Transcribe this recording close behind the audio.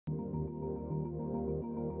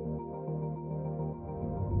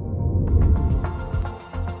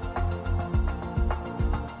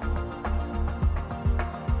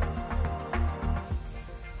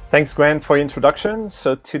Thanks, Gwen, for your introduction.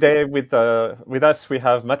 So today with us, we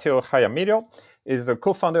have Mateo Jaramillo. Is the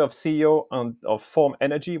co-founder of CEO of Form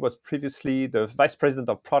Energy, was previously the vice president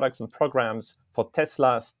of products and programs for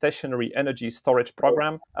Tesla's stationary energy storage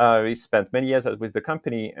program. He spent many years with the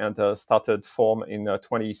company and started Form in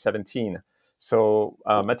 2017. So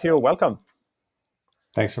Mateo, welcome.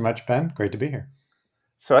 Thanks so much, Ben. Great to be here.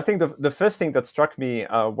 So I think the first thing that struck me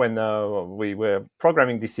when we were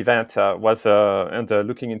programming this event was and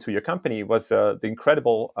looking into your company was the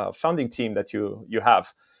incredible founding team that you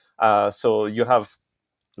have. So you have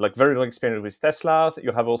like very long experience with Tesla.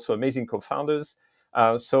 You have also amazing co-founders.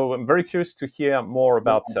 So I'm very curious to hear more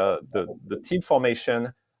about the team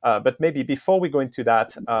formation. But maybe before we go into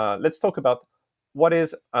that, let's talk about what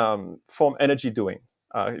is Form Energy doing.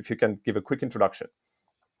 If you can give a quick introduction.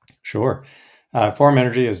 Sure. Form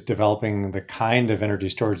Energy is developing the kind of energy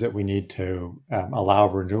storage that we need to allow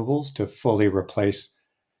renewables to fully replace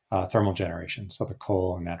thermal generation, so the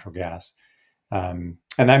coal and natural gas. And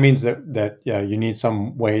that means that you need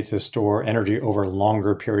some way to store energy over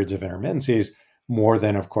longer periods of intermittencies, more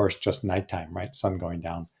than, of course, just nighttime, right? Sun going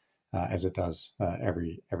down as it does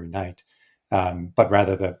every night. But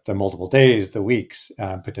rather the multiple days, the weeks,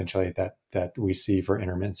 potentially that we see for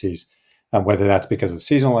intermittencies. Whether that's because of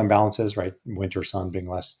seasonal imbalances, right? Winter sun being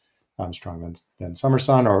less strong than summer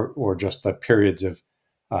sun, or just the periods of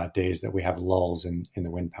days that we have lulls in the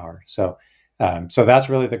wind power. So that's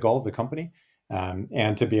really the goal of the company,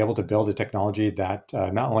 and to be able to build a technology that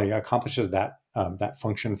not only accomplishes that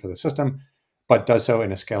function for the system, but does so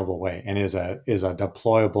in a scalable way and is a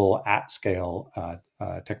deployable at scale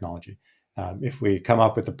technology. If we come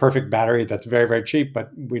up with the perfect battery that's very, very cheap,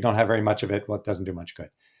 but we don't have very much of it, well, it doesn't do much good.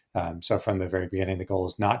 So from the very beginning, the goal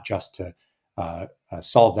is not just to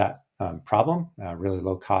solve that problem, really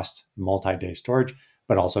low cost, multi-day storage,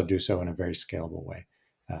 but also do so in a very scalable way.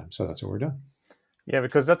 So that's what we're doing. Yeah,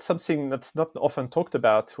 because that's something that's not often talked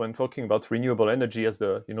about when talking about renewable energy as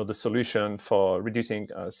the solution for reducing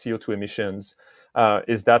CO2 emissions.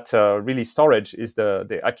 Is that really storage is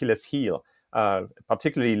the Achilles heel,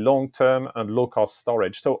 particularly long-term and low-cost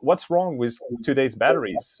storage. So what's wrong with today's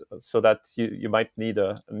batteries so that you might need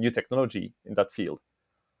a new technology in that field?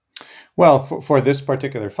 Well, for this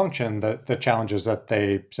particular function, the challenge is that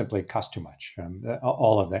they simply cost too much.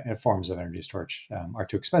 All of the forms of energy storage are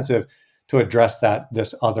too expensive to address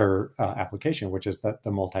this other application, which is the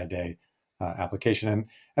multi-day application. And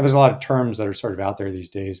there's a lot of terms that are sort of out there these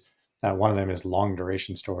days. One of them is long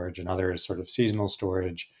duration storage, another is sort of seasonal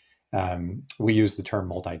storage. We use the term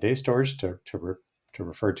multi-day storage to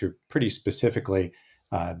refer to pretty specifically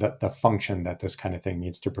the function that this kind of thing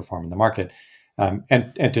needs to perform in the market.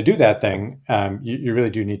 And to do that thing, you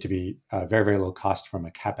really do need to be very, very low cost from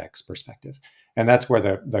a CapEx perspective. And that's where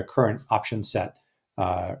the current option set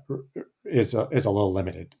is a little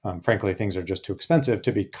limited. Frankly, things are just too expensive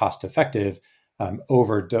to be cost effective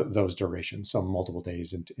over those durations, so multiple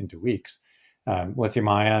days into weeks. Lithium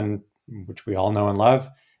ion, which we all know and love,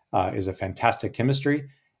 is a fantastic chemistry,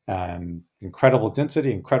 incredible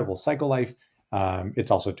density, incredible cycle life.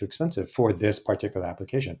 It's also too expensive for this particular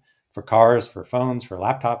application. For cars, for phones, for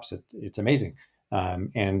laptops, it's amazing.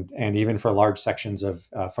 And even for large sections of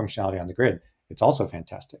functionality on the grid, it's also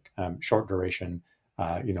fantastic. Short duration,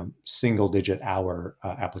 single digit hour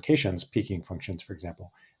applications, peaking functions, for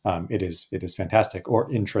example, it is fantastic. Or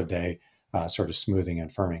intraday sort of smoothing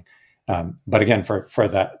and firming. But again, for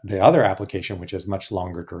the other application, which is much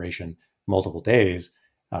longer duration, multiple days,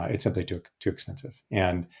 it's simply too expensive.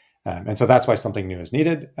 And so that's why something new is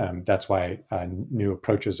needed. That's why new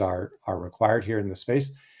approaches are required here in this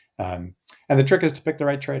space. And the trick is to pick the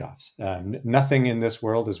right trade-offs. Nothing in this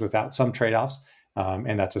world is without some trade-offs.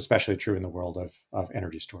 And that's especially true in the world of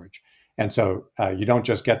energy storage. And so you don't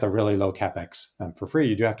just get the really low CapEx for free.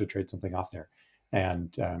 You do have to trade something off there.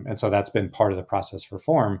 And so that's been part of the process for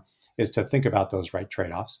Form, is to think about those right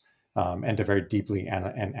trade-offs and to very deeply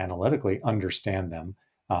and analytically understand them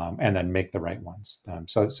and then make the right ones.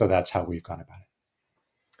 So that's how we've gone about it.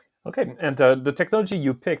 Okay, and the technology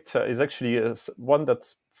you picked is actually one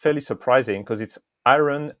that's fairly surprising because it's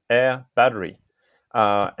iron-air battery.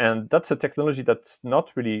 And that's a technology that's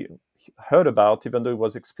not really heard about, even though it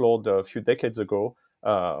was explored a few decades ago,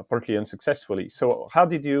 partly unsuccessfully. So how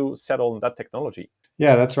did you settle on that technology?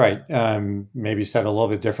 Yeah, that's right. Maybe said a little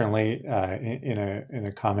bit differently in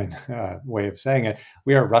a common way of saying it.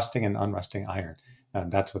 We are rusting and unrusting iron.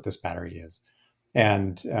 That's what this battery is.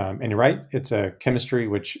 And you're right, it's a chemistry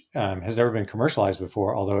which has never been commercialized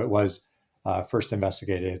before, although it was first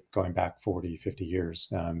investigated going back 40, 50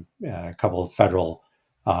 years. A couple of federal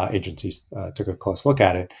agencies took a close look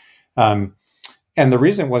at it. And the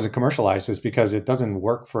reason it wasn't commercialized is because it doesn't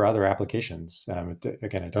work for other applications.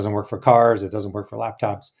 Again, it doesn't work for cars, it doesn't work for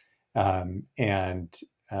laptops, and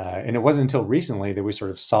it wasn't until recently that we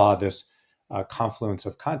sort of saw this confluence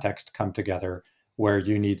of context come together, where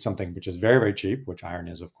you need something which is very, very cheap, which iron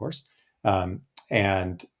is, of course,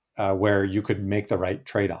 and where you could make the right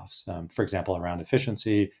trade-offs, for example, around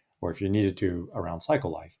efficiency, or if you needed to, around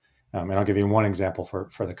cycle life. And I'll give you one example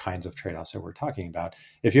for the kinds of trade-offs that we're talking about.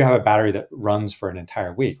 If you have a battery that runs for an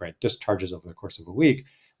entire week, right, discharges over the course of a week,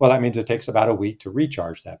 well, that means it takes about a week to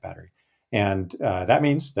recharge that battery. And that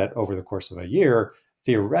means that over the course of a year,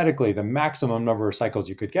 theoretically, the maximum number of cycles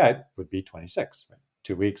you could get would be 26, right?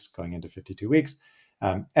 2 weeks going into 52 weeks.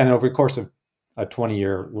 And then over the course of a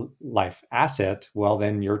 20-year life asset, well,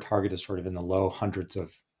 then your target is sort of in the low hundreds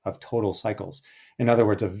of total cycles. In other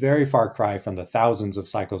words, a very far cry from the thousands of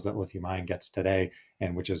cycles that lithium ion gets today,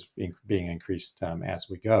 and which is being increased as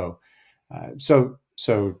we go. So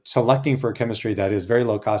selecting for a chemistry that is very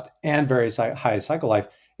low cost and very high cycle life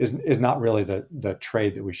is not really the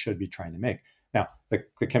trade that we should be trying to make. Now,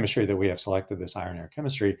 the chemistry that we have selected, this iron air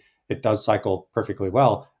chemistry, it does cycle perfectly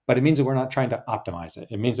well, but it means that we're not trying to optimize it.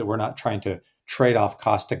 It means that we're not trying to trade off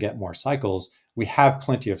cost to get more cycles. We have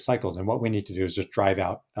plenty of cycles, and what we need to do is just drive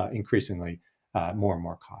out increasingly more and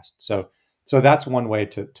more cost. So that's one way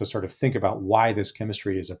to sort of think about why this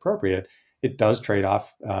chemistry is appropriate. It does trade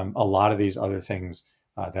off a lot of these other things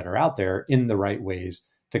that are out there in the right ways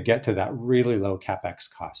to get to that really low capex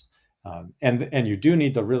cost. And you do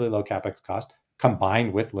need the really low capex cost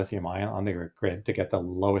combined with lithium ion on the grid to get the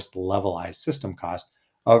lowest levelized system cost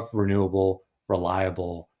of renewable,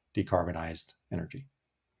 reliable, decarbonized energy.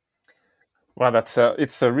 Well,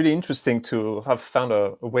 it's really interesting to have found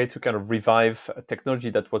a way to kind of revive a technology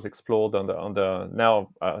that was explored on the now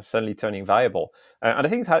suddenly turning viable. And I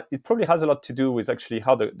think it probably has a lot to do with actually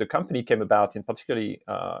how the company came about, in particularly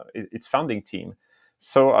its founding team.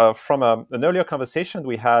 So from an earlier conversation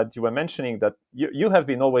we had, you were mentioning that you have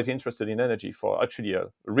been always interested in energy for actually a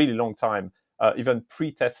really long time, even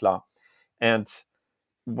pre-Tesla. And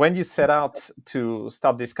when you set out to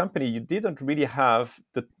start this company, you didn't really have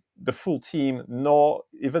the full team, nor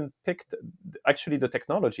even picked actually the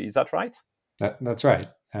technology. Is that right? That's right.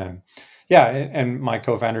 Yeah, and my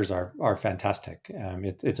co-founders are fantastic.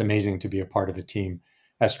 It's amazing to be a part of a team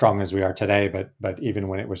as strong as we are today, but even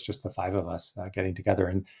when it was just the five of us getting together.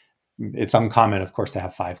 And it's uncommon, of course, to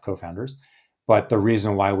have five co-founders. But the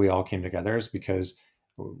reason why we all came together is because,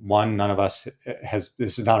 one, none of us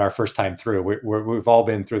this is not our first time through. We've all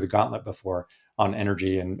been through the gauntlet before on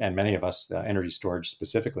energy, and many of us, energy storage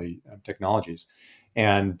specifically, technologies.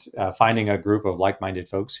 And finding a group of like-minded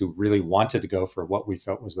folks who really wanted to go for what we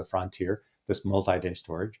felt was the frontier, this multi-day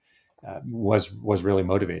storage, was really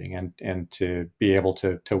motivating. And to be able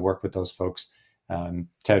to work with those folks,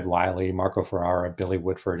 Ted Wiley, Marco Ferrara, Billy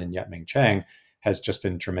Woodford, and Yet-Ming Chang, has just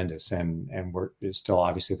been tremendous. And we're still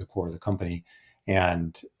obviously the core of the company.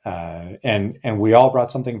 And we all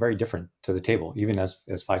brought something very different to the table. Even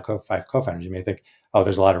as five co-founders, you may think, oh,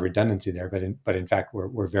 there's a lot of redundancy there, but in fact,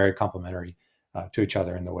 we're very complementary to each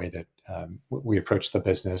other in the way that we approach the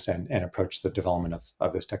business and approach the development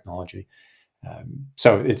of this technology.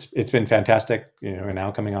 So it's been fantastic. And now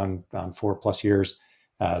coming on 4+ years,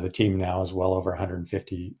 the team now is well over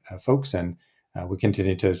 150 folks, and we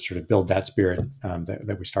continue to sort of build that spirit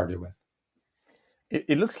that we started with.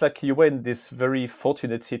 It looks like you were in this very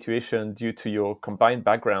fortunate situation due to your combined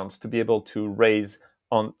backgrounds to be able to raise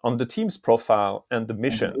on the team's profile and the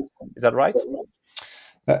mission. Is that right?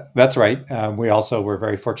 That's right. We also were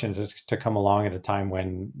very fortunate to come along at a time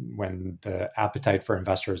when the appetite for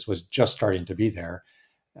investors was just starting to be there.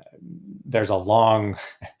 There's a long,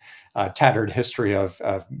 tattered history of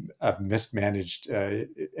mismanaged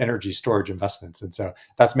energy storage investments, and so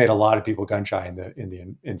that's made a lot of people gun shy in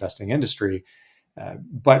the investing industry.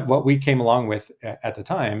 But what we came along with at the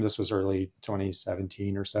time, this was early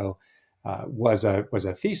 2017 or so, was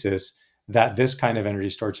a thesis that this kind of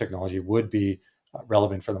energy storage technology would be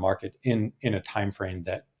relevant for the market in a time frame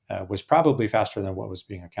that was probably faster than what was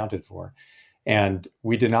being accounted for. And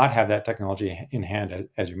we did not have that technology in hand,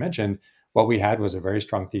 as you mentioned. What we had was a very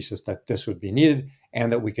strong thesis that this would be needed,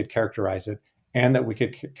 and that we could characterize it, and that we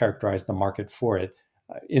could characterize the market for it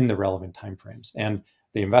in the relevant timeframes. And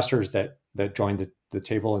the investors that joined the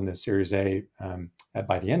table in the Series A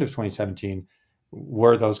by the end of 2017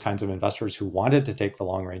 were those kinds of investors who wanted to take the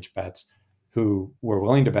long range bets, who were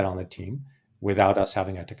willing to bet on the team without us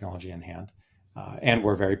having a technology in hand, and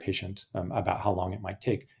were very patient about how long it might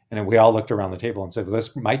take. And then we all looked around the table and said, well,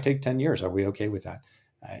 this might take 10 years. Are we okay with that?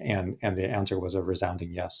 And the answer was a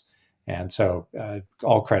resounding yes. And so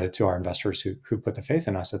all credit to our investors who put the faith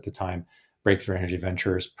in us at the time, Breakthrough Energy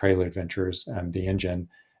Ventures, Prelude Ventures, The Engine,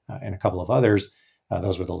 and a couple of others.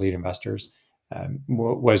 Those were the lead investors.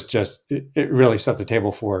 Was just, it really set the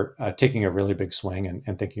table for taking a really big swing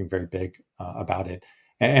and thinking very big about it.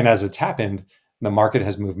 And as it's happened, the market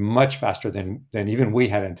has moved much faster than even we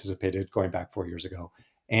had anticipated going back 4 years ago.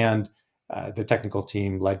 And the technical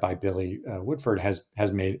team led by Billy Woodford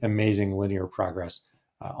has made amazing linear progress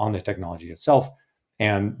on the technology itself.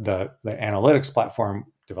 And the analytics platform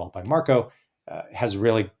developed by Marco has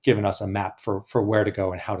really given us a map for where to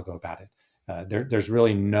go and how to go about it. There's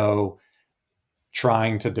really no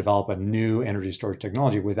trying to develop a new energy storage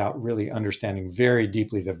technology without really understanding very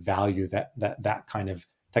deeply the value that kind of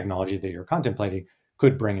technology that you're contemplating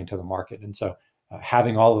could bring into the market. And so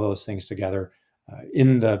having all of those things together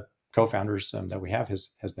in the co-founders that we have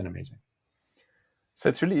has been amazing. So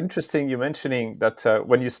it's really interesting you mentioning that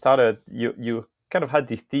when you started, you kind of had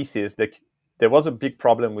this thesis that there was a big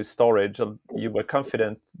problem with storage, and you were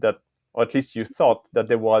confident that, or at least you thought that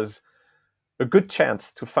there was a good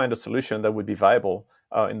chance to find a solution that would be viable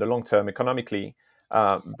in the long term economically.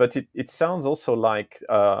 But it sounds also like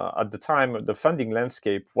at the time the funding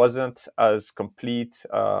landscape wasn't as complete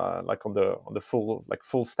like on the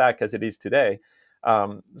full stack as it is today.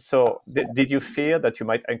 So did you fear that you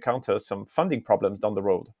might encounter some funding problems down the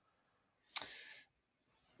road?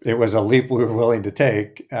 It was a leap we were willing to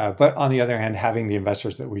take. But on the other hand, having the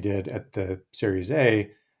investors that we did at the Series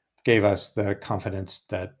A gave us the confidence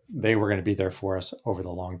that they were going to be there for us over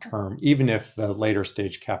the long term, even if the later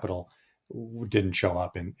stage capital didn't show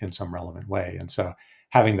up in some relevant way. And so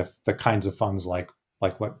having the kinds of funds like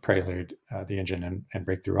what Prelude, The Engine, and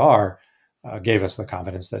Breakthrough are, gave us the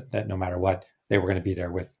confidence that no matter what, they were going to be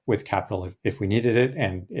there with capital if we needed it,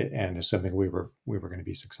 and assuming we were going to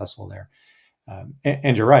be successful there.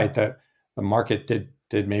 And you're right that the market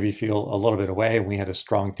did maybe feel a little bit away, and we had a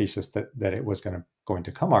strong thesis that it was going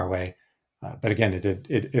to come our way. But again,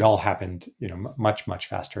 it all happened, much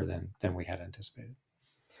faster than we had anticipated.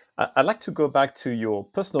 I'd like to go back to your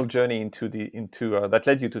personal journey into that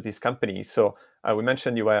led you to this company. So we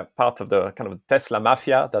mentioned you were part of the kind of Tesla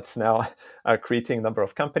mafia that's now creating a number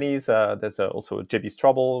of companies. There's also JB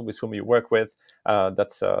Straubel, with whom you work with,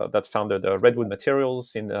 that's founded Redwood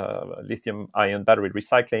Materials in lithium-ion battery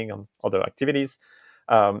recycling and other activities.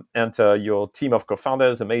 And your team of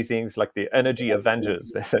co-founders, amazing, it's like the energy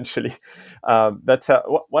Avengers, essentially. But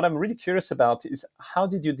what I'm really curious about is how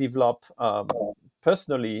did you develop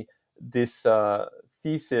personally this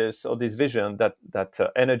thesis or this vision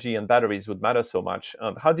that energy and batteries would matter so much?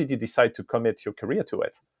 And how did you decide to commit your career to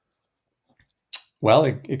it? Well,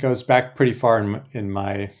 it goes back pretty far in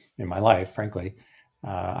my life, frankly.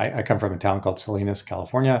 I come from a town called Salinas,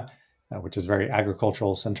 California, which is a very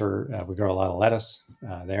agricultural center. We grow a lot of lettuce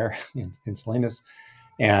there in Salinas,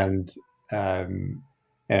 and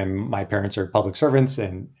my parents are public servants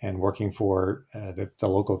and working for the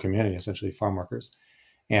local community, essentially farm workers,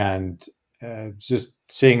 and just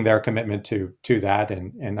seeing their commitment to that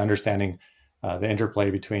and understanding the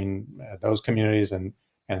interplay between those communities and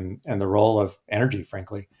the role of energy,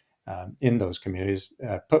 frankly, in those communities,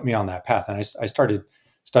 put me on that path. And I started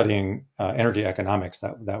studying energy economics.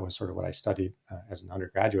 That was sort of what I studied as an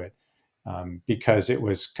undergraduate, because it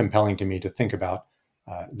was compelling to me to think about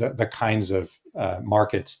the kinds of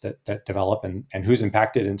markets that develop and who's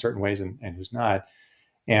impacted in certain ways and who's not.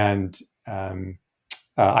 And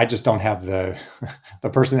I just don't have the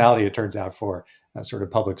personality, it turns out, for sort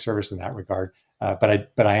of public service in that regard.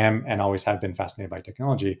 But I am and always have been fascinated by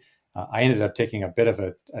technology. I ended up taking a bit of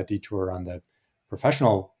a detour on the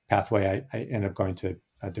professional pathway. I ended up going to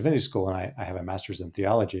divinity school, and I have a master's in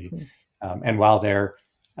theology. And while there,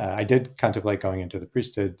 I did contemplate going into the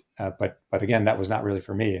priesthood, but again, that was not really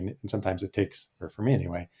for me. And sometimes it takes, or for me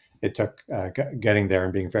anyway, it took getting there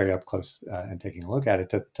and being very up close and taking a look at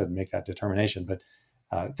it to make that determination. But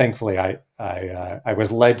thankfully, I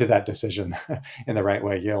was led to that decision in the right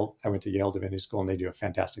way. I went to Yale Divinity School, and they do a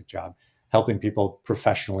fantastic job helping people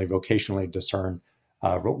professionally, vocationally discern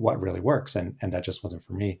what really works, and that just wasn't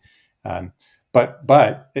for me.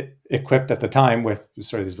 But equipped at the time with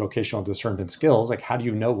sort of these vocational discernment skills, like how do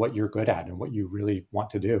you know what you're good at and what you really want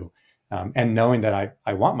to do, and knowing that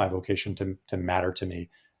I want my vocation to matter to me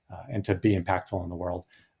and to be impactful in the world.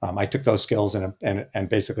 I took those skills and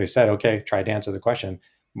basically said, okay, try to answer the question,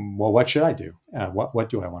 well, what should I do? What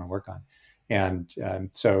do I want to work on? And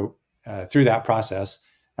so through that process,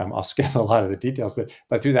 I'll skip a lot of the details,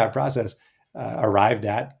 but through that process, arrived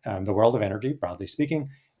at the world of energy, broadly speaking,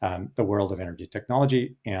 the world of energy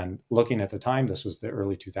technology. And looking at the time, this was the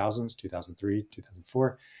early 2000s, 2003,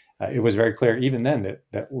 2004. it was very clear even then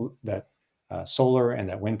that solar and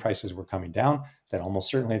that wind prices were coming down, that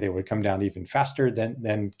almost certainly they would come down even faster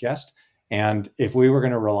than guessed. And if we were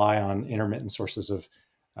going to rely on intermittent sources of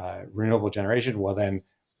renewable generation, well, then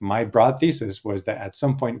my broad thesis was that at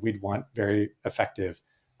some point we'd want very effective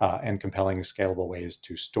and compelling scalable ways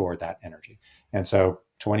to store that energy. And so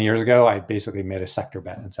 20 years ago, I basically made a sector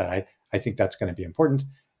bet and said, I think that's going to be important,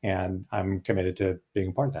 and I'm committed to being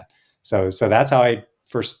a part of that. So that's how I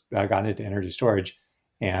first got into energy storage.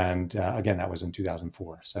 And again, that was in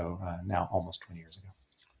 2004. So now almost 20 years ago.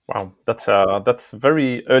 Wow, that's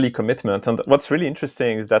very early commitment. And what's really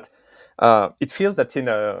interesting is that it feels that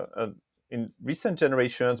in recent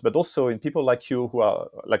generations, but also in people like you who are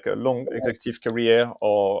like a long executive career,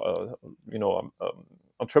 or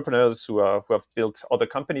entrepreneurs who have built other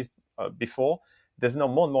companies before, there's now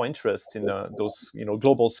more and more interest in those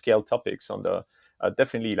global scale topics. And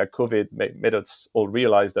definitely, like COVID made us all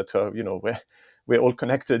realize that we're all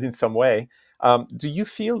connected in some way. Do you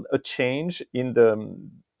feel a change in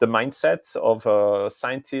the mindset of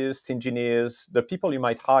scientists, engineers, the people you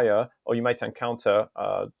might hire or you might encounter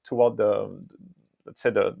toward let's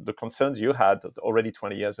say the concerns you had already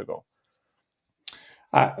 20 years ago?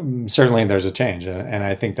 Certainly there's a change. And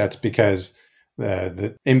I think that's because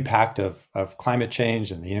the impact of climate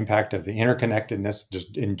change and the impact of the interconnectedness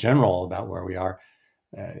just in general about where we are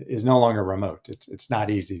is no longer remote. It's not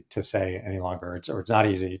easy to say any longer. It's not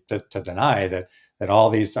easy to deny that all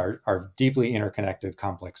these are deeply interconnected,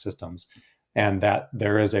 complex systems, and that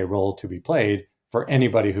there is a role to be played for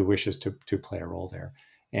anybody who wishes to play a role there.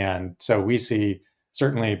 And so we see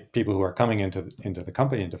certainly people who are coming into the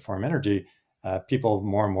company and to Form Energy, people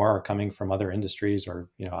more and more are coming from other industries, or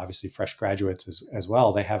obviously fresh graduates as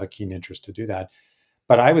well. They have a keen interest to do that.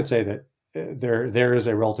 But I would say that there is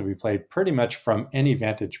a role to be played pretty much from any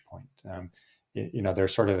vantage point.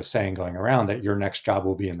 There's sort of a saying going around that your next job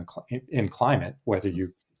will be in climate, whether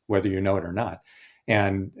you know it or not.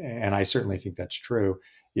 And I certainly think that's true.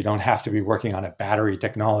 You don't have to be working on a battery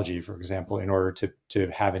technology, for example, in order to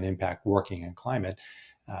have an impact working in climate.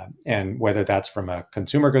 And whether that's from a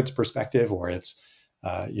consumer goods perspective, or it's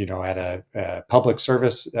at a public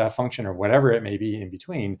service function, or whatever it may be in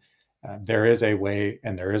between, there is a way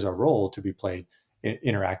and there is a role to be played in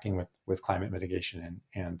interacting with climate mitigation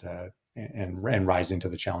and rising to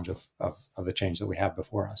the challenge of the change that we have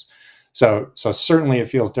before us. So certainly it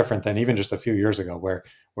feels different than even just a few years ago,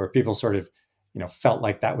 where people sort of felt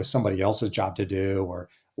like that was somebody else's job to do,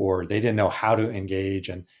 or they didn't know how to engage,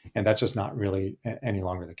 and that's just not really any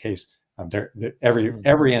longer the case.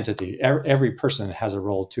 Every entity, every person has a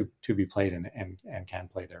role to be played and can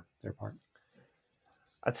play their part.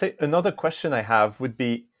 I'd say another question I have would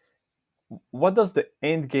be, what does the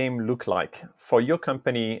end game look like for your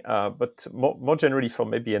company, but more generally for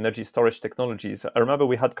maybe energy storage technologies? I remember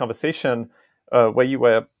we had a conversation where you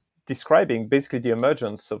were describing basically the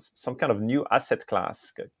emergence of some kind of new asset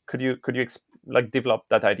class. Could you develop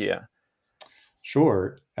that idea?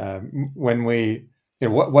 Sure. When we,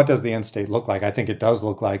 what does the end state look like? I think it does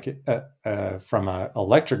look like, from an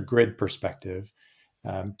electric grid perspective,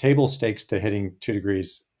 table stakes to hitting 2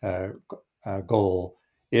 degrees goal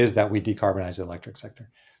is that we decarbonize the electric sector.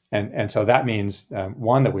 And so that means,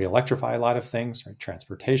 one, that we electrify a lot of things, right?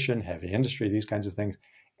 Transportation, heavy industry, these kinds of things,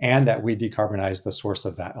 and that we decarbonize the source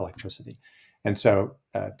of that electricity. And so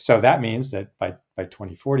that means that by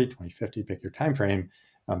 2040, 2050, pick your time frame,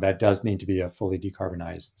 that does need to be a fully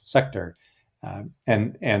decarbonized sector.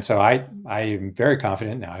 And so I am very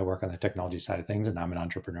confident. Now I work on the technology side of things, and I'm an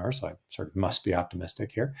entrepreneur, so I sort of must be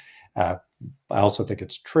optimistic here. I also think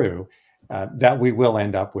it's true that we will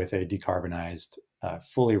end up with a decarbonized,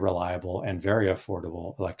 fully reliable, and very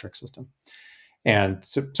affordable electric system. And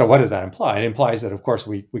so what does that imply? It implies that, of course,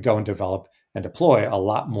 we go and develop and deploy a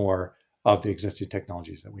lot more of the existing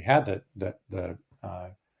technologies that we had, the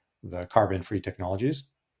carbon-free technologies.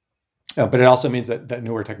 But it also means that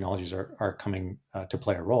newer technologies are coming to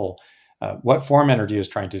play a role. What Form Energy is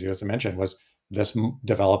trying to do, as I mentioned, was this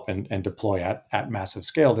develop and deploy at massive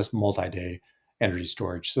scale this multi-day energy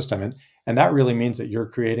storage system. And that really means that you're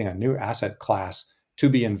creating a new asset class to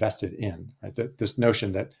be invested in, right? This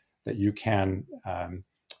notion that you can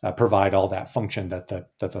provide all that function that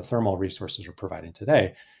the thermal resources are providing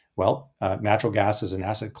today. Well, natural gas is an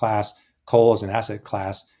asset class, coal is an asset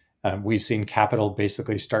class. We've seen capital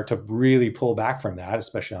basically start to really pull back from that,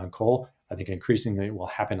 especially on coal. I think increasingly it will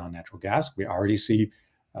happen on natural gas. We already see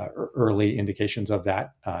early indications of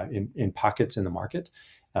that in pockets in the market.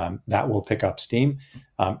 That will pick up steam.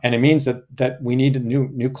 And it means that we need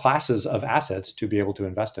new classes of assets to be able to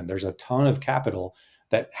invest in. There's a ton of capital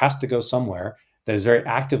that has to go somewhere, that is very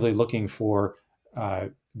actively looking for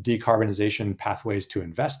decarbonization pathways to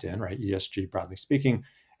invest in, right? ESG broadly speaking,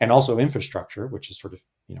 and also infrastructure, which is sort of,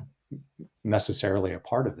 necessarily a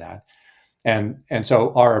part of that. And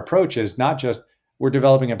so our approach is not just we're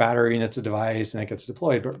developing a battery and it's a device and it gets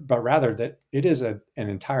deployed, but rather that it is an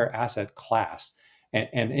entire asset class.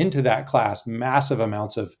 And into that class, massive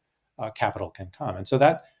amounts of capital can come. And so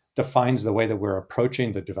that defines the way that we're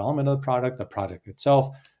approaching the development of the product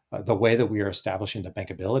itself, the way that we are establishing the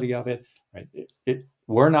bankability of it. Right?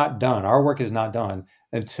 We're not done. Our work is not done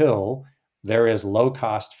until there is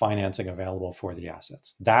low-cost financing available for the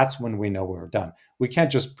assets. That's when we know we're done. We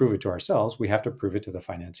can't just prove it to ourselves. We have to prove it to the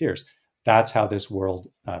financiers. That's how this world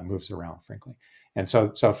moves around, frankly. And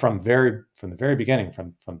so from the very beginning,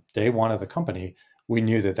 from day one of the company, we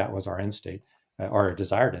knew that was our end state, our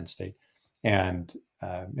desired end state. And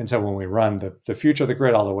so when we run the future of the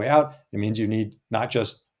grid all the way out, it means you need not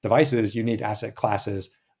just devices, you need asset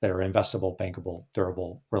classes that are investable, bankable,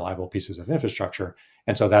 durable, reliable pieces of infrastructure.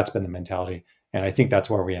 And so that's been the mentality. And I think that's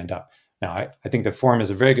where we end up. Now, I think the Forum has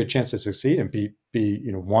a very good chance to succeed and be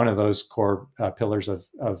one of those core pillars of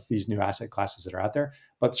these new asset classes that are out there.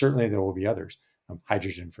 But certainly there will be others.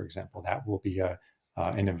 Hydrogen, for example, that will be an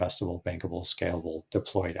investable, bankable, scalable,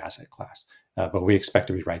 deployed asset class. But we expect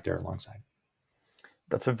to be right there alongside.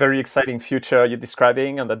 That's a very exciting future you're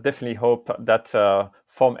describing, and I definitely hope that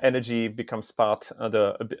Forum Energy becomes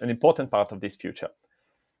an important part of this future.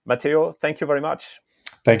 Mateo, thank you very much.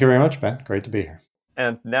 Thank you very much, Ben. Great to be here.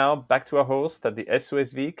 And now back to our host at the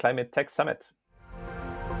SOSV Climate Tech Summit.